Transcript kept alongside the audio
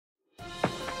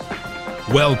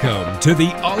Welcome to the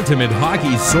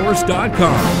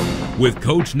UltimateHockeySource.com with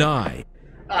Coach Nye.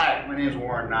 Hi, my name is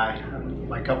Warren Nye.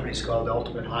 My company is called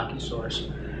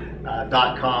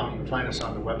UltimateHockeySource.com. You can find us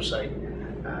on the website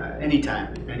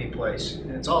anytime, any place.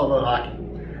 And it's all about hockey.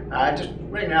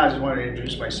 Right now, I just wanted to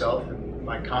introduce myself and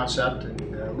my concept and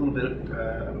a little bit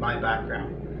of my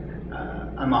background.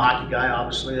 I'm a hockey guy,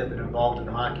 obviously. I've been involved in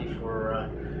hockey for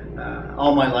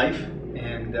all my life,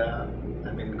 and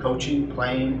I've been coaching,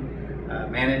 playing,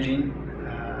 managing,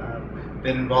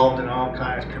 been involved in all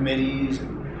kinds of committees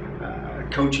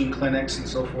and coaching clinics and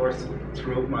so forth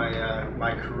throughout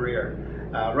my career.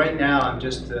 Right now I'm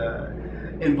just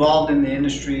involved in the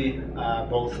industry,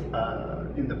 both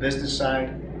in the business side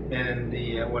and in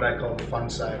the what I call the fun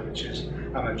side, which is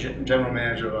I'm a general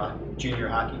manager of a junior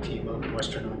hockey team out in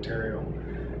Western Ontario.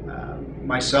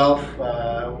 Myself,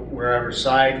 where I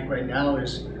reside right now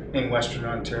is in Western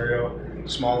Ontario, a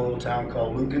small little town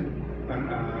called Lucan,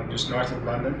 just north of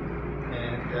London,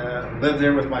 and live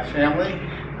there with my family,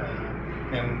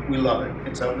 and we love it.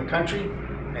 It's out in the country,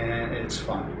 and it's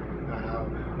fun.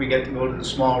 We get to go to the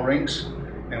small rinks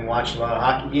and watch a lot of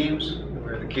hockey games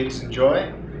where the kids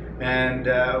enjoy, and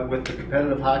with the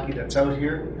competitive hockey that's out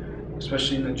here,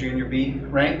 especially in the junior B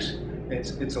ranks,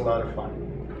 it's a lot of fun.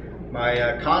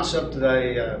 My concept that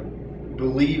I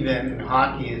believe in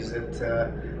hockey is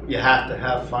that you have to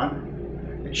have fun.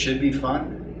 It should be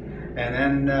fun, and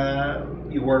then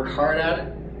you work hard at it,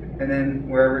 and then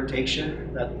wherever it takes you,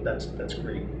 that's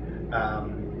great.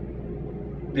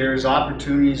 There's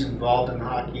opportunities involved in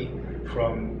hockey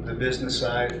from the business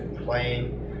side, from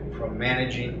playing, from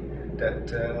managing,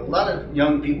 that a lot of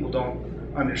young people don't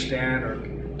understand or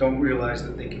don't realize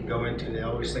that they can go into. They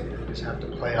always think they just have to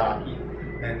play hockey,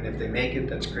 and if they make it,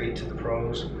 that's great to the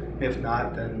pros. If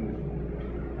not, then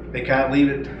they kind of leave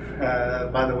it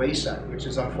by the wayside, which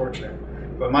is unfortunate.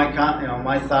 But my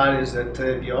thought is that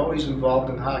if you're always involved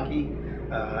in hockey,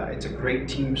 it's a great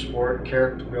team sport,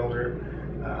 character builder,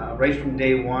 right from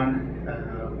day one,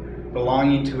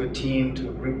 belonging to a team, to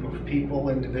a group of people,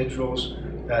 individuals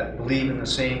that believe in the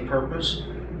same purpose,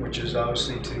 which is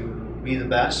obviously to be the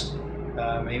best,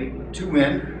 maybe to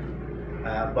win,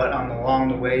 but along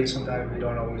the way, sometimes we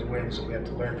don't always win, so we have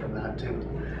to learn from that too,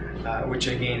 which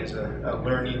again is a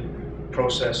learning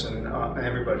process in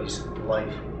everybody's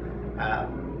life.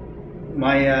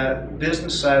 My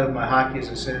business side of my hockey, as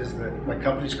I said, is that my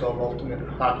company's called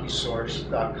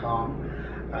UltimateHockeySource.com.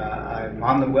 I'm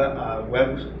on the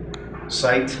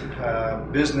website,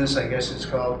 business, I guess it's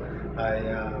called.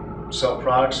 I sell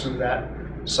products through that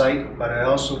site, but I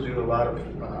also do a lot of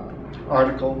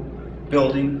article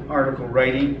building, article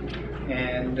writing,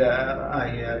 and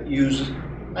I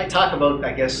talk about,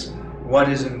 I guess, what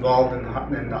is involved in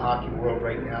the hockey world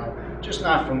right now, just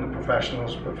not from the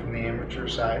professionals, but from the amateur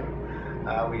side.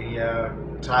 We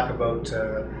talk about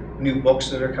new books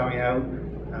that are coming out,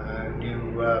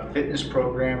 new fitness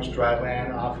programs, dry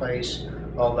land, off ice,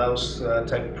 all those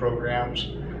type of programs.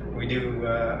 We do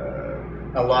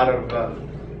a lot of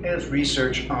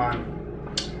research on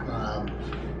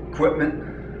equipment,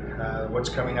 what's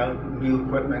coming out, new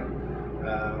equipment.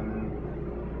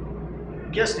 I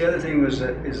guess the other thing is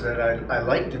that I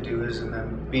like to do is, and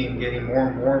I'm getting more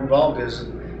and more involved, is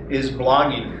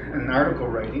blogging and article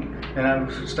writing, and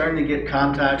I'm starting to get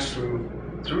contacts through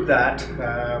that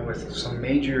with some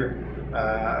major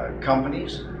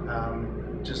companies,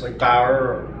 just like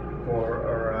Bauer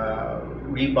or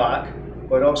Reebok,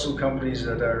 but also companies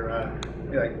that are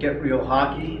like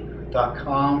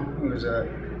GetRealHockey.com,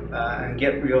 and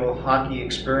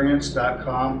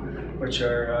GetRealHockeyExperience.com, which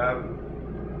are I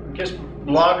guess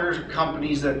bloggers,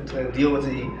 companies that deal with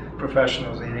the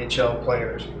professionals, the NHL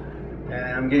players,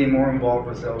 and I'm getting more involved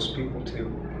with those people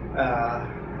too,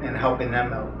 and helping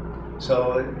them out.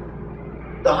 So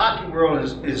the hockey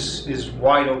world is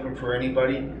wide open for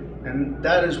anybody, and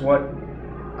that is what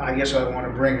I guess I want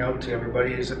to bring out to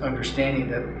everybody, is understanding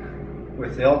that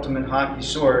with the Ultimate Hockey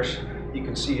Source, you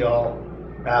can see all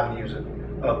avenues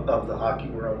of the hockey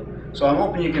world. So I'm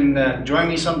hoping you can join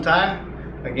me sometime.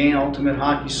 Again,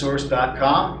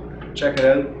 UltimateHockeySource.com. Check it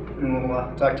out, and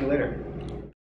we'll talk to you later.